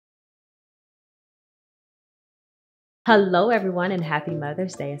Hello, everyone, and happy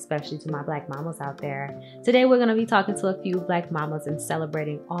Mother's Day, especially to my Black mamas out there. Today, we're going to be talking to a few Black mamas and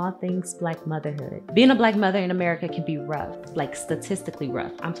celebrating all things Black motherhood. Being a Black mother in America can be rough, like statistically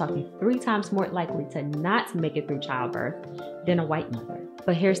rough. I'm talking 3 times more likely to not make it through childbirth than a white mother.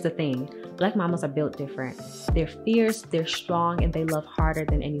 But here's the thing, Black mamas are built different. They're fierce, they're strong, and they love harder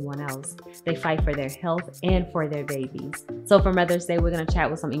than anyone else. They fight for their health and for their babies. So for Mother's Day, we're going to chat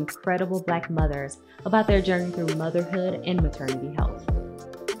with some incredible Black mothers about their journey through motherhood and maternity health.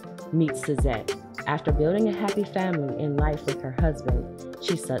 Meet Suzette. After building a happy family in life with her husband,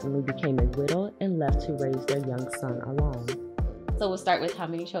 she suddenly became a widow and left to raise their young son alone. So we'll start with how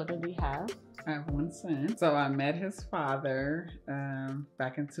many children do you have? I have one son. So I met his father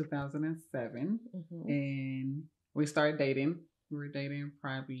back in 2007, and we started dating. We were dating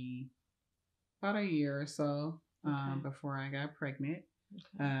probably about a year or so before I got pregnant.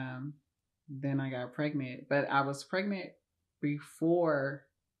 Then I got pregnant, but I was pregnant before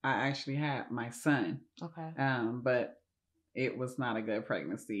I actually had my son. Okay. But it was not a good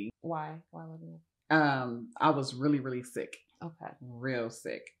pregnancy. Why? Why wasn't it? I was really, really sick. Okay. Real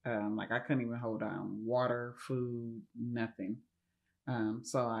sick. Like I couldn't even hold on water, food, nothing.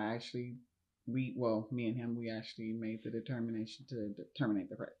 So I actually, me and him, we actually made the determination to terminate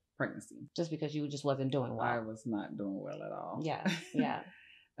the pregnancy. Just because you just wasn't doing well. I was not doing well at all. Yeah, yeah.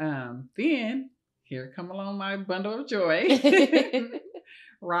 Then here come along my bundle of joy,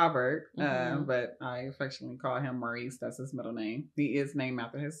 Robert. But I affectionately call him Maurice. That's his middle name. He is named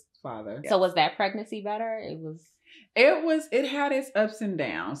after his father. So was that pregnancy better? It had its ups and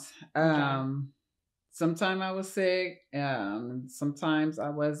downs. Sometimes I was sick. Sometimes I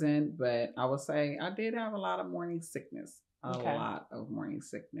wasn't, but I would say I did have a lot of morning sickness. A lot of morning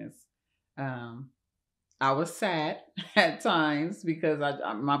sickness. I was sad at times because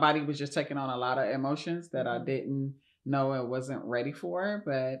my body was just taking on a lot of emotions that I didn't know it wasn't ready for.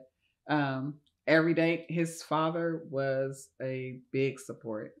 But every day, his father was a big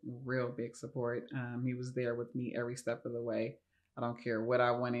support, real big support. He was there with me every step of the way. I don't care what I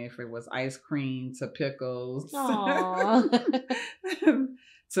wanted, if it was ice cream to pickles,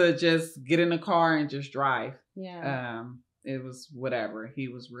 to just get in the car and just drive. Yeah. It was whatever. He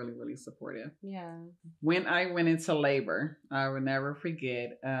was really, really supportive. Yeah. When I went into labor, I will never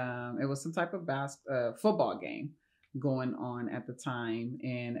forget. It was some type of football game going on at the time.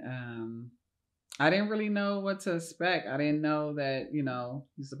 And I didn't really know what to expect. I didn't know that, you're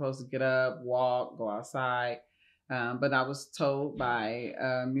supposed to get up, walk, go outside. But I was told by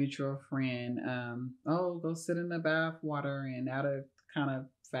a mutual friend, go sit in the bath water and that'll kind of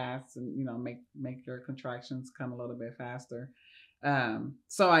fast and, make your contractions come a little bit faster.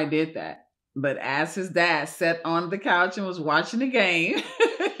 So I did that. But as his dad sat on the couch and was watching the game,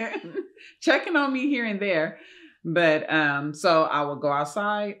 checking on me here and there. But so I would go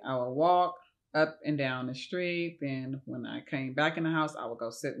outside, I would walk up and down the street. Then when I came back in the house, I would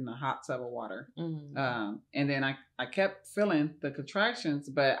go sit in a hot tub of water. And then I kept feeling the contractions,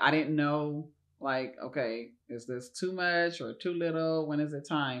 but I didn't know, like, okay, is this too much or too little? When is it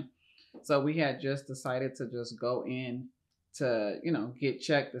time? So we had just decided to just go in to, get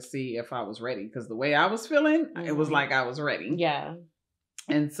checked to see if I was ready. Because the way I was feeling, it was like I was ready. Yeah.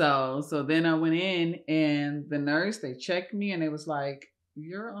 And so then I went in and the nurse, they checked me and it was like,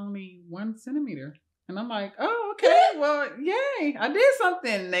 you're only 1 centimeter. And I'm like, oh, okay, well, yay, I did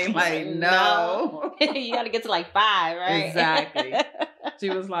something. And they like, no. You got to get to like 5, right? Exactly. She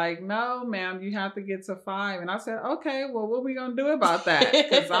was like, no, ma'am, you have to get to 5. And I said, okay, well, what are we going to do about that?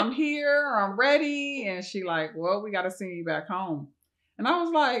 Because I'm here, I'm ready. And she like, well, we got to send you back home. And I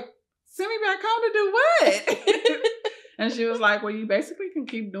was like, send me back home to do what? And she was like, well, you basically can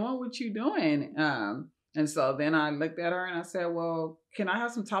keep doing what you're doing. And so then I looked at her and I said, well, can I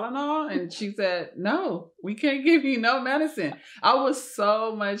have some Tylenol? And she said, no, we can't give you no medicine. I was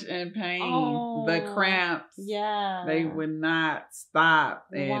so much in pain. The cramps, they would not stop.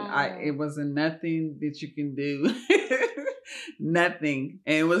 And it wasn't nothing that you can do. Nothing.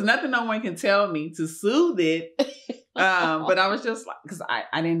 And it was nothing no one can tell me to soothe it. But I was just like, because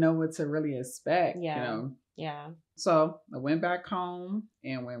I didn't know what to really expect. Yeah. So I went back home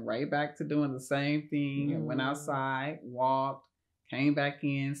and went right back to doing the same thing and went outside, walked, came back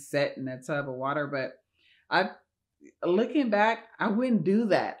in, sat in that tub of water. But looking back, I wouldn't do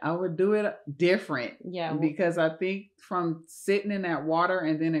that. I would do it different. Yeah. Because I think from sitting in that water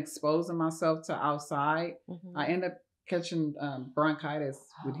and then exposing myself to outside, I end up catching bronchitis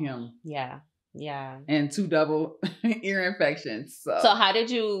with him. Yeah. And 2 double ear infections. So how did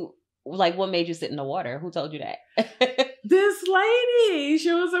you... Like, what made you sit in the water? Who told you that? this lady,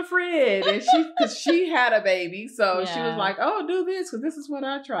 she was a friend, and cause she had a baby, so she was like, "Oh, do this, because this is what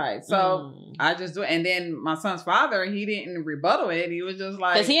I tried." So I just do it. And then my son's father, he didn't rebuttal it. He was just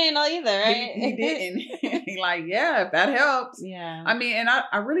like, because he ain't know either, right? He didn't. He like, yeah, if that helps. Yeah. I mean, and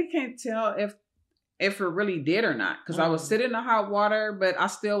I really can't tell if it really did or not, because I would sit in the hot water, but I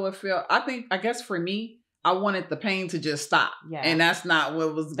still would feel. I guess for me, I wanted the pain to just stop. Yeah. And that's not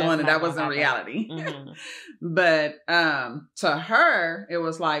what was going on. That wasn't reality. But to her, it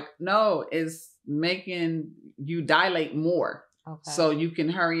was like, no, it's making you dilate more. Okay. So you can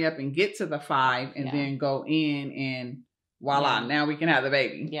hurry up and get to the 5 and then go in and voila, now we can have the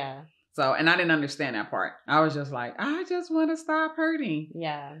baby. Yeah. So, and I didn't understand that part. I was just like, I just want to stop hurting.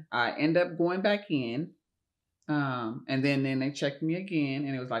 Yeah. I end up going back in. And then they checked me again,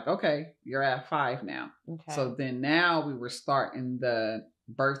 and it was like, okay, you're at 5 now. Okay. So then now we were starting the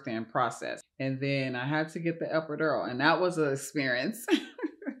birthing process, and then I had to get the epidural, and that was an experience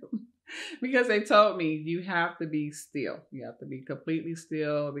because they told me you have to be still. You have to be completely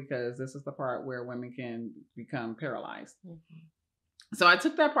still, because this is the part where women can become paralyzed. Mm-hmm. So I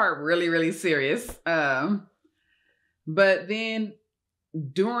took that part really, really serious. But then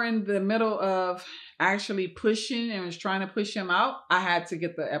during the middle of actually pushing and was trying to push him out, I had to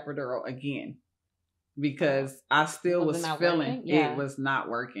get the epidural again, because I still was feeling it was not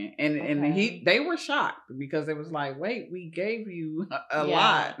working. And they were shocked, because it was like, wait, we gave you a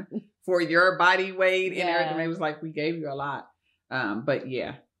lot for your body weight and everything. It was like, we gave you a lot. But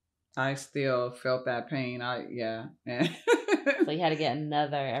yeah, I still felt that pain. So you had to get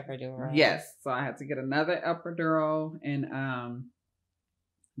another epidural. Yes. So I had to get another epidural, and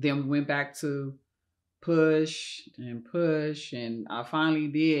then we went back to push, and I finally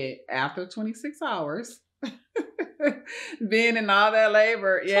did after 26 hours. Being in all that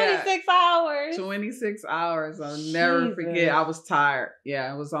labor. 26 hours. 26 hours. I'll never forget. I was tired.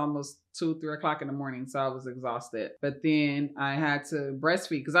 Yeah, it was almost 2-3 o'clock in the morning, so I was exhausted. But then I had to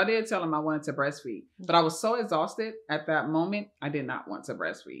breastfeed, because I did tell him I wanted to breastfeed. But I was so exhausted at that moment, I did not want to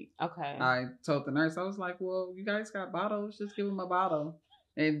breastfeed. Okay. I told the nurse, I was like, well, you guys got bottles, just give him a bottle.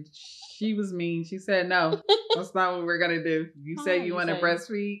 And she was mean. She said, no, that's not what we're going to do. You said you want to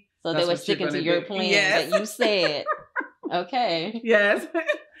breastfeed. So they were sticking to your plan that you said. Okay. Yes.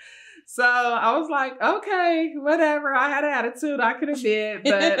 So I was like, okay, whatever. I had an attitude. I could have did.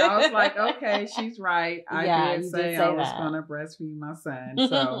 But I was like, okay, she's right. I did say I was going to breastfeed my son.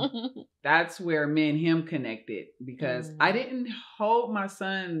 So that's where me and him connected, because I didn't hold my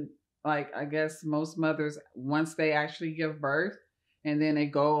son like I guess most mothers, once they actually give birth. And then they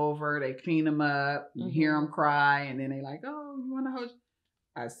go over, they clean them up, you hear them cry, and then they like, oh, you want to hold?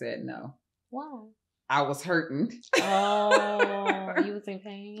 I said no. Why? I was hurting. Oh, you was in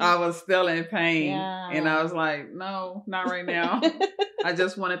pain? I was still in pain. Yeah. And I was like, no, not right now. I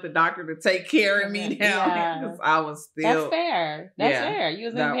just wanted the doctor to take care of me down, because I was still. That's fair. That's fair. You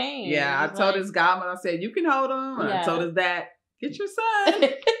was in pain. Yeah, I told his godmother, I said, you can hold him. And I told his dad, get your son.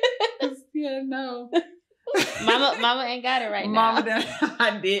 No. Mama ain't got it right now.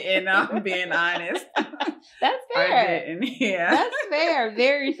 I didn't. I'm being honest. That's fair. I didn't. Yeah. That's fair.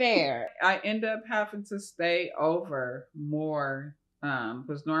 Very fair. I end up having to stay over more,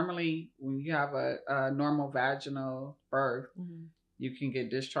 because normally when you have a normal vaginal birth, you can get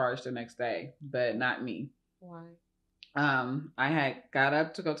discharged the next day, but not me. Why? I had got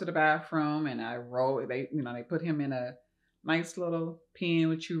up to go to the bathroom, and I rolled. They put him in a nice little pen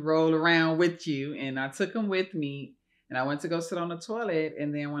which you roll around with you, and I took him with me, and I went to go sit on the toilet,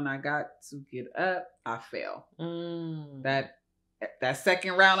 and then when I got to get up, I fell. That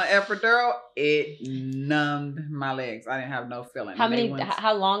second round of epidural, it numbed my legs. I didn't have no feeling.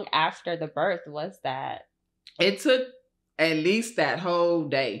 How long after the birth was that? It took at least that whole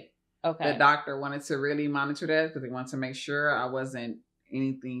day. Okay. The doctor wanted to really monitor that, because he wanted to make sure I wasn't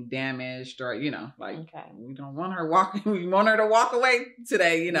anything damaged, or we don't want her walking. We want her to walk away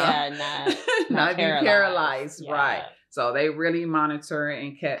today, not be paralyzed. Yeah. Right. So they really monitor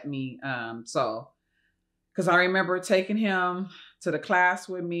and kept me. Because I remember taking him to the class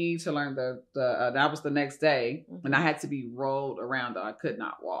with me to learn that was the next day, and I had to be rolled around. I could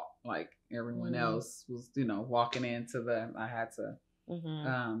not walk like everyone else was, walking into I had to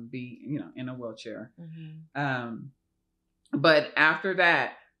be, in a wheelchair. But after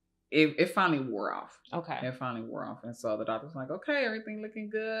that, it finally wore off. Okay. It finally wore off. And so the doctor was like, okay, everything looking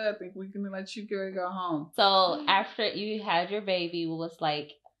good. I think we can let you go home. So after you had your baby, what was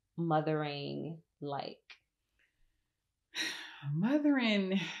like mothering like?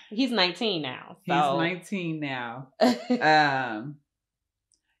 Mothering. He's 19 now. So. He's 19 now.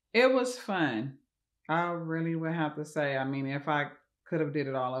 It was fun. I really would have to say, I mean, if I could have did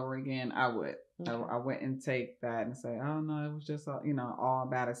it all over again, I would. Okay. I wouldn't take that and say, oh no, it was just all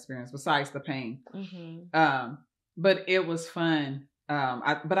bad experience besides the pain. Mm-hmm. But it was fun.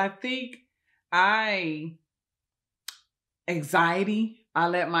 But I think I I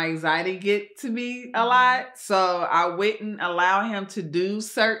let my anxiety get to me a lot. So I wouldn't allow him to do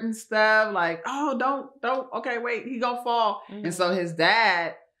certain stuff like, oh, don't, okay, wait, he gonna fall. And so his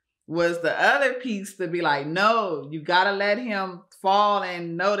dad was the other piece to be like, no, you gotta let him fall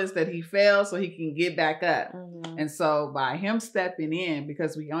and notice that he fell so he can get back up. And so by him stepping in,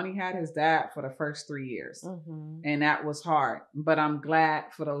 because we only had his dad for the first 3 years, and that was hard. But I'm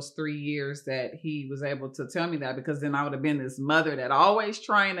glad for those 3 years that he was able to tell me that, because then I would have been this mother that always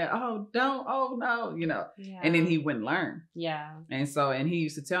trying to, oh, don't, oh no, and then he wouldn't learn. Yeah. And he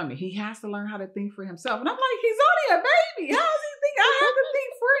used to tell me he has to learn how to think for himself. And I'm like, he's only a baby. How does he think I have to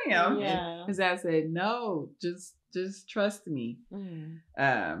think for him? Yeah. And his dad said, no, just trust me.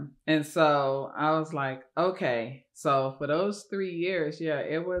 And so I was like, okay. So for those 3 years, yeah,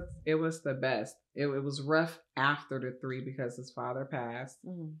 it was the best. It was rough after the 3 because his father passed.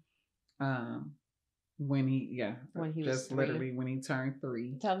 When he was just literally when he turned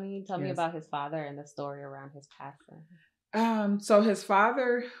 3. Tell me about his father and the story around his passing. So his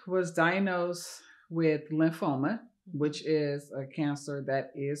father was diagnosed with lymphoma, which is a cancer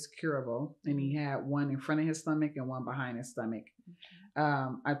that is curable. And he had one in front of his stomach and one behind his stomach.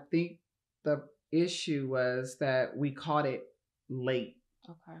 I think the issue was that we caught it late.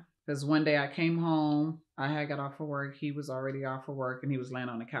 Okay. Because one day I came home, I had got off of work. He was already off of work and he was laying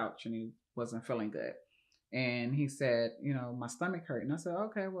on the couch and he wasn't feeling good. And he said, my stomach hurt. And I said,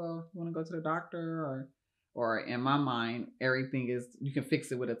 okay, well, you want to go to the doctor? Or in my mind, everything is, you can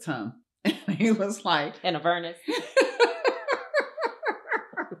fix it with a tongue. And he was like, and a furnace. He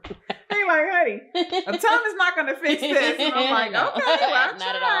like, honey, a tongue is not going to fix this. And I'm like, okay, well,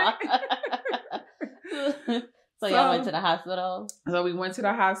 not at all. So y'all went to the hospital? So we went to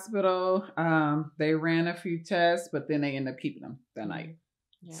the hospital. They ran a few tests, but then they ended up keeping them that night.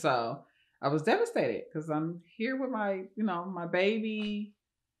 Yeah. So I was devastated because I'm here with my, my baby,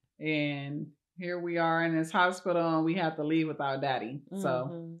 and here we are in this hospital and we have to leave without daddy.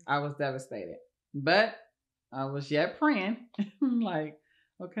 So I was devastated, but I was yet praying like,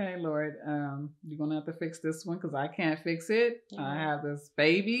 okay, Lord, you're going to have to fix this one because I can't fix it. Yeah. I have this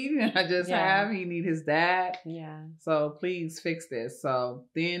baby I just have. He need his dad. Yeah. So please fix this. So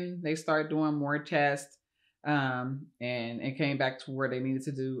then they start doing more tests, and it came back to where they needed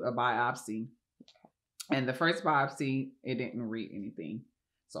to do a biopsy. And the first biopsy, it didn't read anything.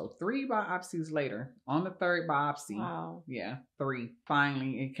 So 3 biopsies later, on the 3rd biopsy, 3,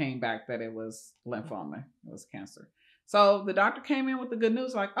 finally it came back that it was lymphoma. It was cancer. So the doctor came in with the good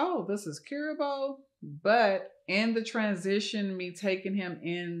news, like, oh, this is curable. But in the transition, me taking him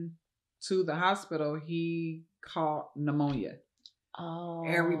in to the hospital, he caught pneumonia. Oh.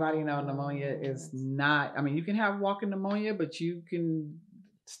 Everybody know pneumonia is not, you can have walking pneumonia, but you can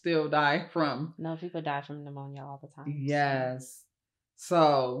still die from. No, people die from pneumonia all the time. Yes.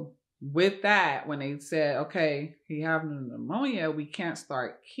 So with that, when they said, okay, he having pneumonia, we can't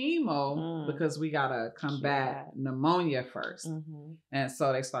start chemo because we got to combat pneumonia first. And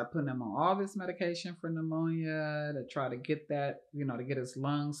so they start putting him on all this medication for pneumonia to try to get that, to get his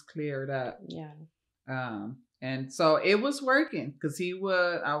lungs cleared up. Yeah. And so it was working because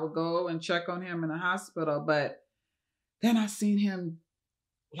I would go and check on him in the hospital, but then I seen him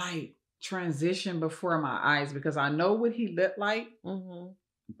like transition before my eyes because I know what he looked like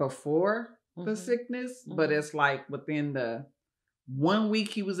before the sickness, but it's like within the 1 week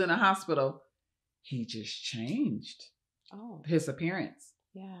he was in the hospital, he just changed his appearance.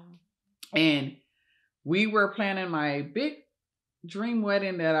 Yeah. And we were planning my big dream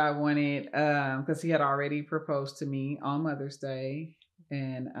wedding that I wanted because he had already proposed to me on Mother's Day,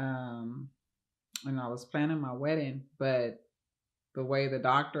 and I was planning my wedding, but the way the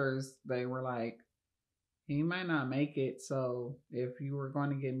doctors, they were like, he might not make it. So if you were going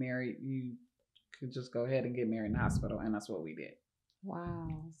to get married, you could just go ahead and get married in the hospital. And that's what we did. Wow.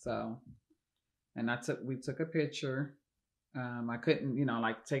 So, and we took a picture. I couldn't,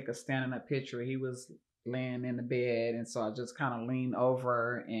 take a standing up picture. He was laying in the bed. And so I just kind of leaned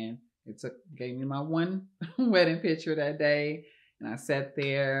over, and gave me my one wedding picture that day. And I sat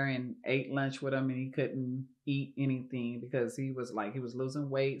there and ate lunch with him, and he couldn't eat anything because he was losing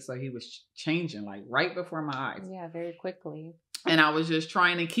weight. So he was changing like right before my eyes. Yeah, very quickly. And I was just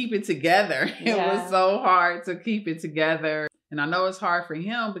trying to keep it together. Yeah. It was so hard to keep it together. And I know it's hard for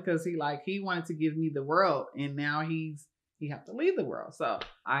him because he wanted to give me the world, and now he have to leave the world. So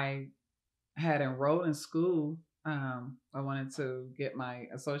I had enrolled in school. I wanted to get my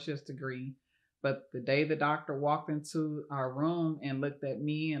associate's degree, but the day the doctor walked into our room and looked at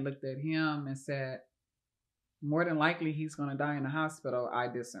me and looked at him and said, more than likely he's going to die in the hospital, I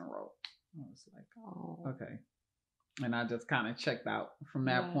disenrolled. I was like, oh, okay. And I just kind of checked out from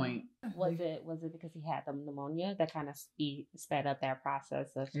that point. Was it because he had the pneumonia that kind of sped up that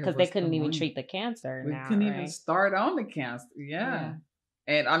process? Because they couldn't even treat the cancer. We couldn't even start on the cancer. Yeah.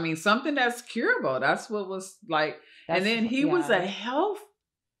 And I mean, something that's curable. That's what was like. And then he was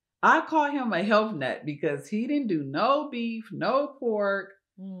I call him a health nut because he didn't do no beef, no pork.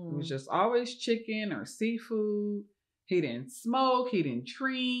 It was just always chicken or seafood. He didn't smoke. He didn't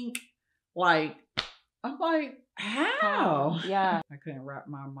drink. Like, I'm like, how? Yeah. I couldn't wrap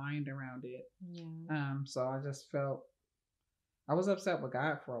my mind around it. Yeah. So I just felt, I was upset with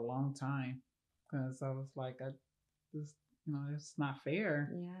God for a long time because I was like, it's not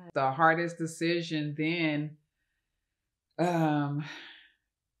fair. Yeah. The hardest decision then,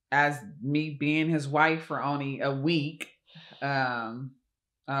 as me being his wife for only a week,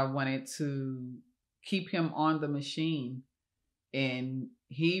 I wanted to keep him on the machine. And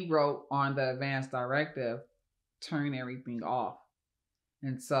he wrote on the advance directive, turn everything off.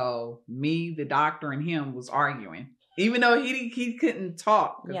 And so me, the doctor, and him was arguing. Even though he couldn't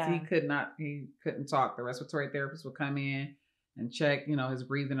talk, because he couldn't talk. The respiratory therapist would come in and check, his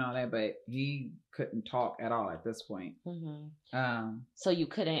breathing and all that, but he couldn't talk at all at this point. So you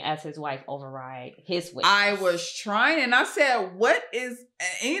couldn't, as his wife, override his wish. I was trying, and I said, what is,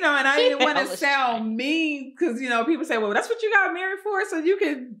 and I didn't want to sound mean, because, people say, well, that's what you got married for, so you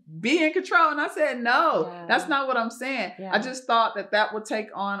can be in control. And I said, no, that's not what I'm saying. I just thought that would take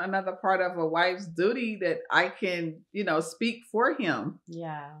on another part of a wife's duty that I can, speak for him.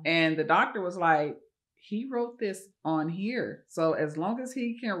 Yeah. And the doctor was like, he wrote this on here. So as long as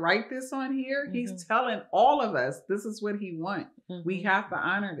he can write this on here, he's telling all of us this is what he wants. We have to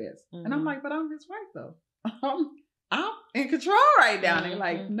honor this. And I'm like, but I'm his wife though. I'm in control right now. And they're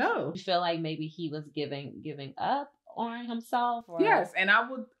like, no. You feel like maybe he was giving up on himself? Or? Yes. And I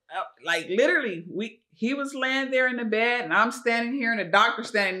would literally, he was laying there in the bed and I'm standing here and the doctor's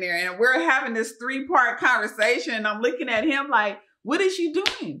standing there and we're having this 3-part conversation. And I'm looking at him like, what is she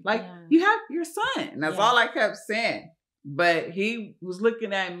doing? Like, you have your son. And that's all I kept saying. But he was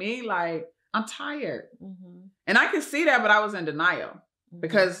looking at me like, I'm tired. And I could see that, but I was in denial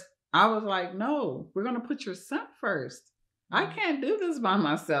because I was like, no, we're going to put your son first. I can't do this by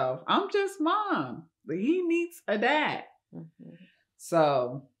myself. I'm just mom. He needs a dad.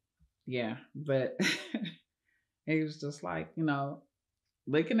 So, yeah, but he was just like,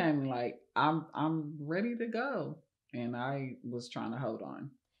 looking at me like, I'm ready to go. And I was trying to hold on.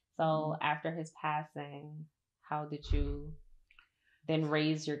 So after his passing, how did you then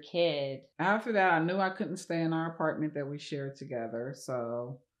raise your kid? After that, I knew I couldn't stay in our apartment that we shared together.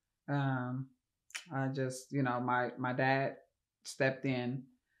 So I just, my dad stepped in.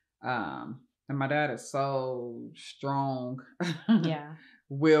 And my dad is so strong.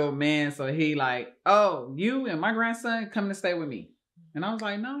 Willed man. So he like, oh, you and my grandson coming to stay with me. And I was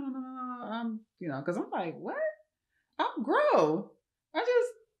like, no. I'm, because I'm like, what? I'm grown. I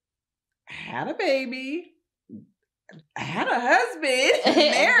just had a baby, I had a husband,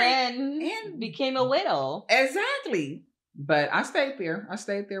 married, and became a widow. Exactly. But I stayed there. I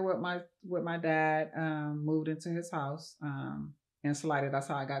stayed there with my dad. Moved into his house. In Salida. That's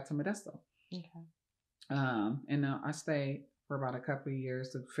how I got to Modesto. Okay. And I stayed for about a couple of years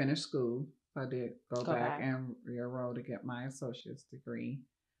to finish school. So I did go back and enroll to get my associate's degree.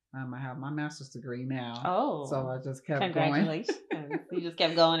 I have my master's degree now. Oh. So I just kept going. Congratulations. You just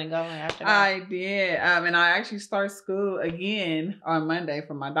kept going and going after that. I did. And I actually start school again on Monday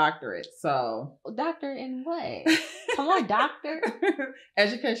for my doctorate. So. Doctor in what? Come on, doctor.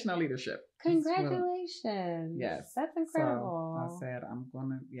 Educational leadership. Congratulations. Yes. That's incredible. So I said,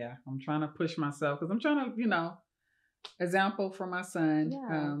 I'm trying to push myself because I'm trying to, example for my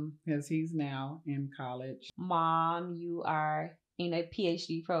son, because he's now in college. Mom, you are in a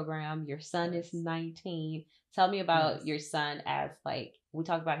PhD program. Your son is 19. Tell me about your son as we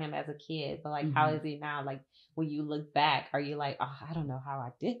talked about him as a kid, but how is he now? Like when you look back, are you like, oh, I don't know how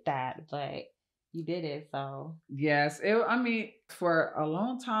I did that, but you did it. So yes, for a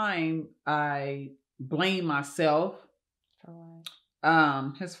long time, I blame myself. For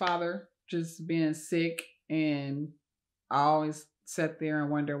what? His father just being sick, and I always sat there and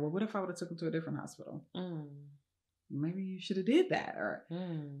wonder, well, what if I would have took him to a different hospital? Maybe you should have did that.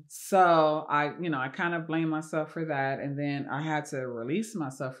 So I kind of blame myself for that. And then I had to release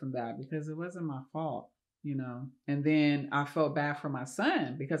myself from that because it wasn't my fault. you know. And then I felt bad for my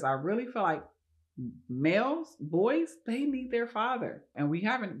son because I really feel like boys, they need their father. And we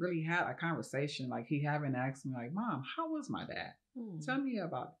haven't really had a conversation. Like he haven't asked me like, Mom, how was my dad? Tell me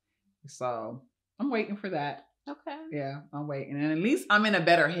about it. So I'm waiting for that. Okay. Yeah, I'm waiting. And at least I'm in a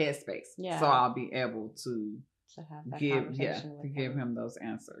better headspace. Yeah. So I'll be able to have that give conversation with give him those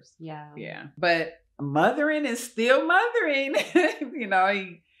answers. Yeah. Yeah. But mothering is still mothering. You know,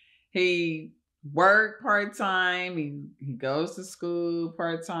 he worked part-time, he goes to school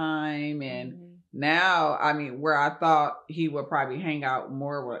part-time, and now, I mean, where I thought he would probably hang out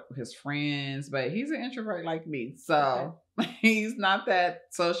more with his friends, but he's an introvert like me. So he's not that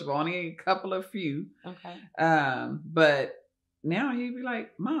sociable, only a couple of few. Okay. But now he'd be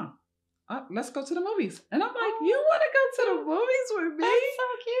like, Mom, let's go to the movies. And I'm like, you want to go to the movies with me?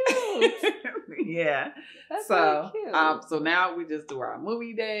 That's so cute. Yeah. That's so really cute. So now we just do our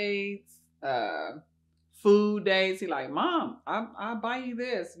movie dates, food days. He like, Mom, I'll buy you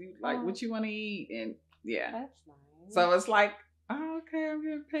this. You like what you want to eat? And yeah. That's nice. So it's like, oh, okay, I'm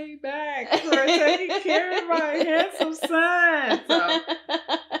getting paid back for taking care of my handsome son. So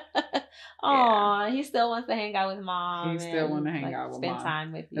oh, he still wants to hang out with Mom. He still wants to hang out with Mom. Spend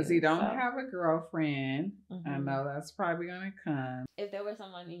time with you. Because he don't have a girlfriend. I know that's probably going to come. If there was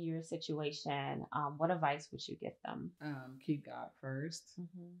someone in your situation, what advice would you give them? Keep God first.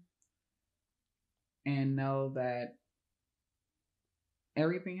 And know that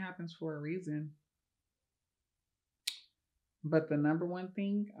everything happens for a reason. But the number one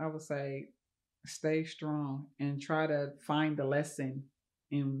thing I would say, stay strong and try to find the lesson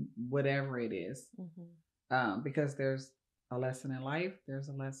in whatever it is. Because there's a lesson in life, there's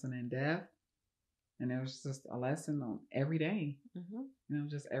a lesson in death, and there's just a lesson on every day. You know,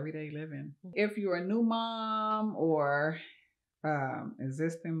 just everyday living. If you're a new mom or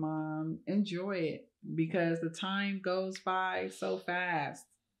existing mom, enjoy it because the time goes by so fast.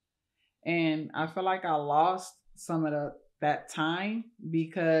 And I feel like I lost some of that time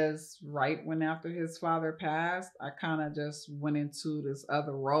because right when after his father passed, I kind of just went into this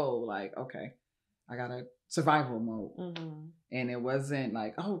other role. Like, okay, I got a survival mode. And it wasn't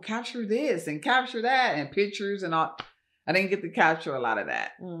like, oh, capture this and capture that and pictures and all. I didn't get to capture a lot of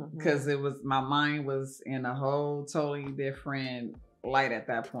that because my mind was in a whole totally different light at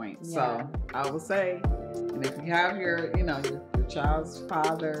that point. Yeah. So I would say, and if you have your child's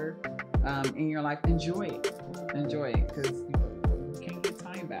father in your life, enjoy it because you can't get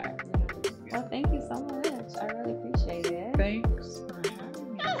time back. Well, thank you so much.